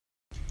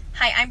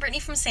Hi, I'm Brittany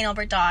from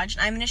St.Albert Dodge,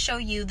 and I'm going to show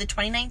you the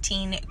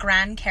 2019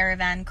 Grand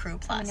Caravan Crew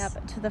Plus. Coming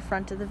up to the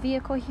front of the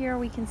vehicle here,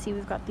 we can see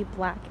we've got the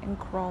black and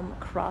chrome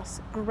cross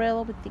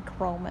grille with the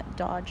chrome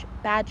Dodge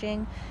badging.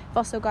 We've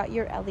also got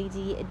your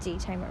LED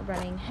daytime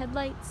running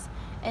headlights.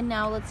 And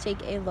now let's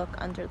take a look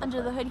under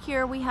the hood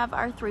here. We have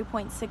our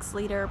 3.6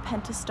 liter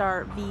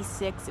Pentastar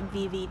V6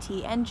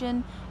 VVT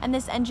engine, and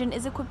this engine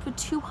is equipped with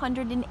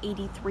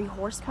 283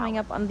 horsepower. Coming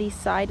up on the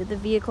side of the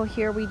vehicle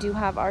here, we do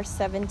have our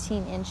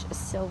 17-inch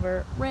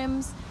silver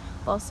rims.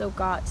 We've also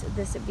got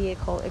this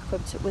vehicle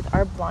equipped with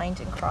our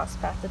blind and cross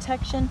path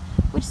detection,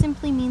 which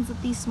simply means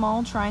that the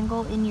small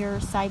triangle in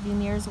your side view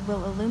mirrors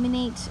will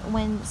illuminate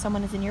when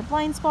someone is in your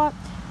blind spot,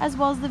 as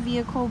well as the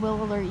vehicle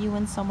will alert you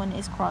when someone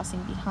is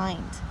crossing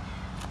behind.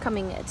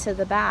 Coming to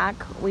the back,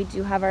 we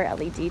do have our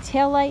LED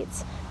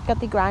taillights. We've got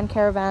the Grand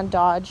Caravan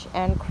Dodge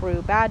and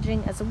Crew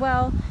badging as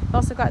well. We've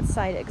also got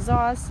side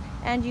exhausts,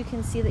 and you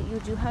can see that you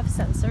do have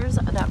sensors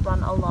that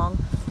run along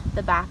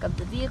the back of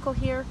the vehicle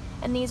here,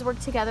 and these work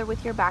together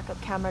with your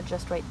backup camera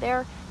just right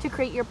there to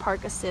create your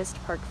park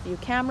assist park view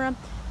camera,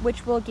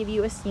 which will give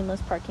you a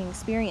seamless parking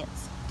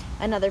experience.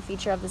 Another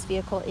feature of this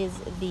vehicle is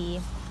the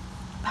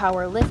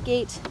power lift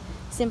gate.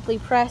 Simply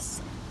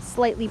press,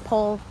 slightly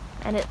pull,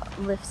 and it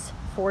lifts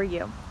for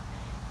you.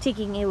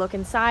 Taking a look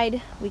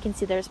inside, we can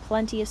see there's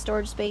plenty of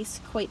storage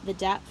space, quite the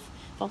depth.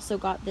 We've also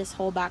got this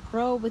whole back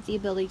row with the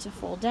ability to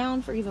fold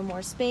down for even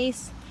more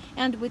space.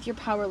 And with your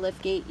power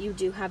lift gate, you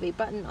do have a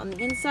button on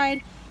the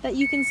inside that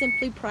you can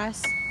simply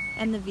press,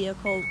 and the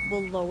vehicle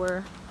will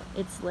lower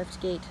its lift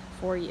gate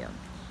for you.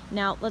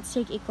 Now let's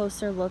take a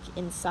closer look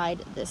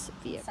inside this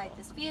vehicle. Inside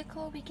this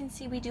vehicle, we can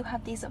see we do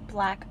have these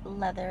black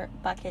leather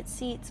bucket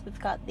seats. We've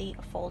got the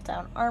fold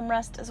down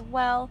armrest as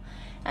well,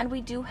 and we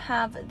do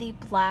have the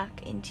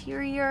black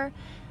interior.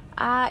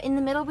 In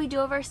the middle, we do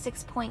have our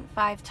 6.5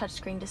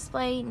 touchscreen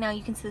display. Now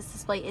you can see this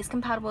display is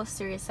compatible with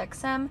Sirius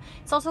XM.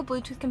 It's also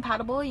Bluetooth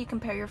compatible. You can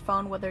pair your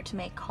phone whether to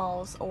make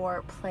calls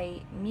or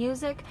play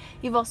music.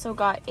 You've also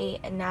got a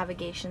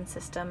navigation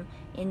system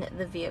in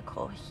the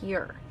vehicle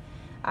here.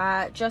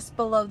 Just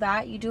below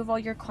that, you do have all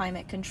your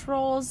climate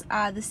controls.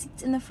 The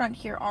seats in the front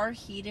here are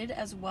heated,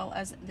 as well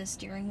as the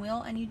steering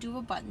wheel, and you do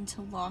have a button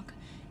to lock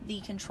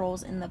the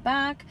controls in the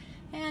back.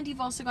 And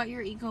you've also got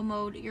your eco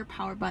mode, your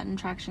power button,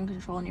 traction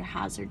control, and your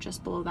hazard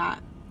just below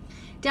that.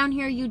 Down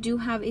here, you do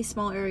have a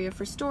small area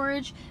for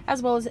storage,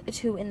 as well as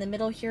two in the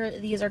middle here.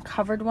 These are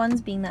covered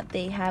ones, being that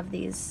they have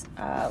these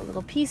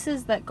little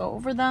pieces that go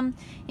over them.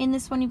 In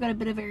this one, you've got a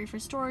bit of area for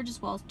storage,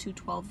 as well as two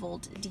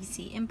 12-volt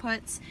DC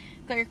inputs.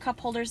 You've got your cup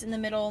holders in the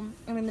middle,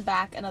 and in the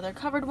back, another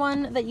covered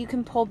one that you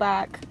can pull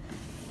back.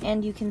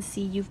 And you can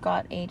see you've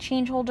got a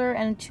change holder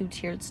and a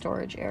two-tiered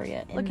storage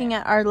area. Looking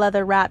at our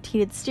leather-wrapped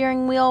heated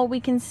steering wheel, we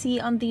can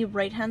see on the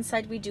right-hand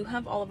side we do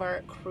have all of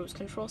our cruise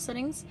control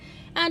settings.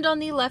 And on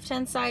the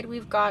left-hand side,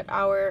 we've got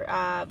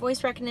our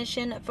voice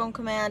recognition, phone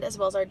command, as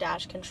well as our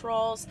dash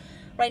controls.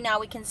 Right now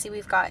we can see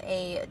we've got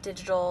a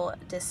digital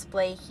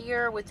display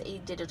here with a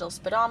digital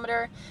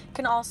speedometer. You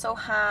can also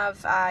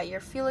have your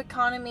fuel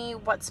economy,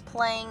 what's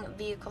playing,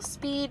 vehicle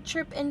speed,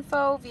 trip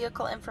info,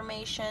 vehicle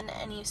information,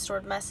 any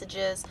stored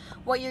messages,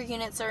 what your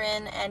units are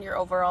in, and your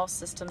overall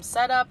system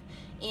setup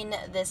in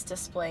this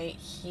display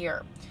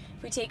here.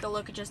 If we take a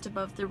look just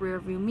above the rear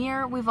view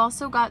mirror, we've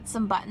also got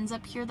some buttons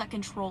up here that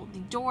control the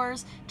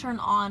doors, turn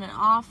on and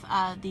off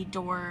the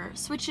door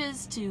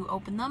switches to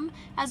open them,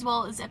 as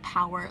well as a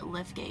power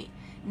lift gate.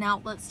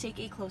 Now let's take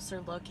a closer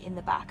look in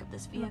the back of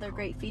this vehicle. Another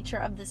great feature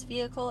of this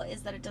vehicle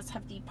is that it does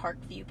have the park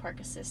view park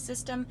assist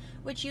system,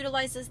 which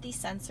utilizes the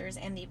sensors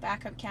and the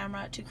backup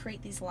camera to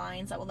create these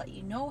lines that will let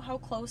you know how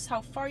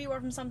far you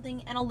are from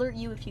something, and alert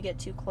you if you get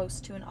too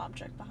close to an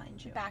object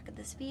behind you. Back of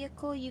this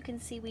vehicle, you can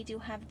see we do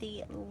have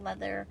the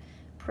leather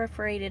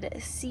perforated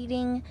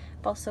seating.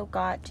 We've also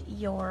got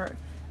your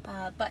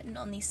button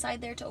on the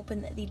side there to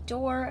open the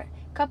door,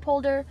 cup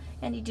holder,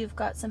 and you do have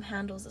got some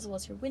handles as well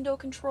as your window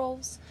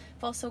controls.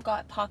 We've also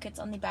got pockets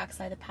on the back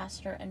side of the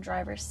passenger and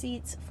driver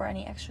seats for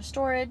any extra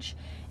storage.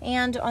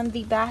 And on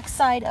the back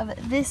side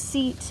of this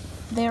seat,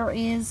 there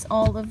is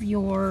all of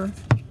your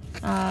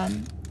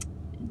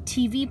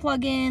TV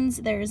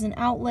plugins. There's an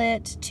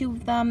outlet, two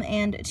of them,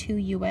 and two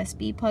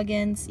USB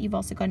plugins. You've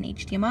also got an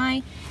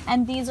HDMI,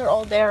 and these are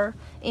all there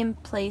in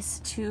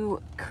place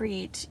to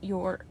create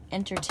your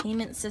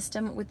entertainment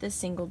system with this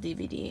single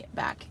DVD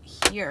back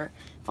here.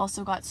 You've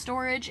also got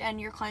storage and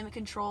your climate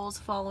controls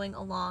following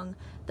along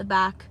the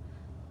back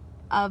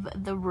of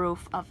the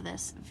roof of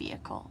this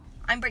vehicle.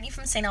 I'm Brittany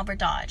from St.Albert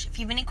Dodge. If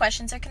you have any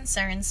questions or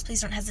concerns,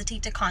 please don't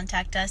hesitate to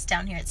contact us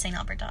down here at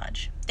St.Albert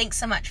Dodge. Thanks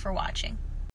so much for watching.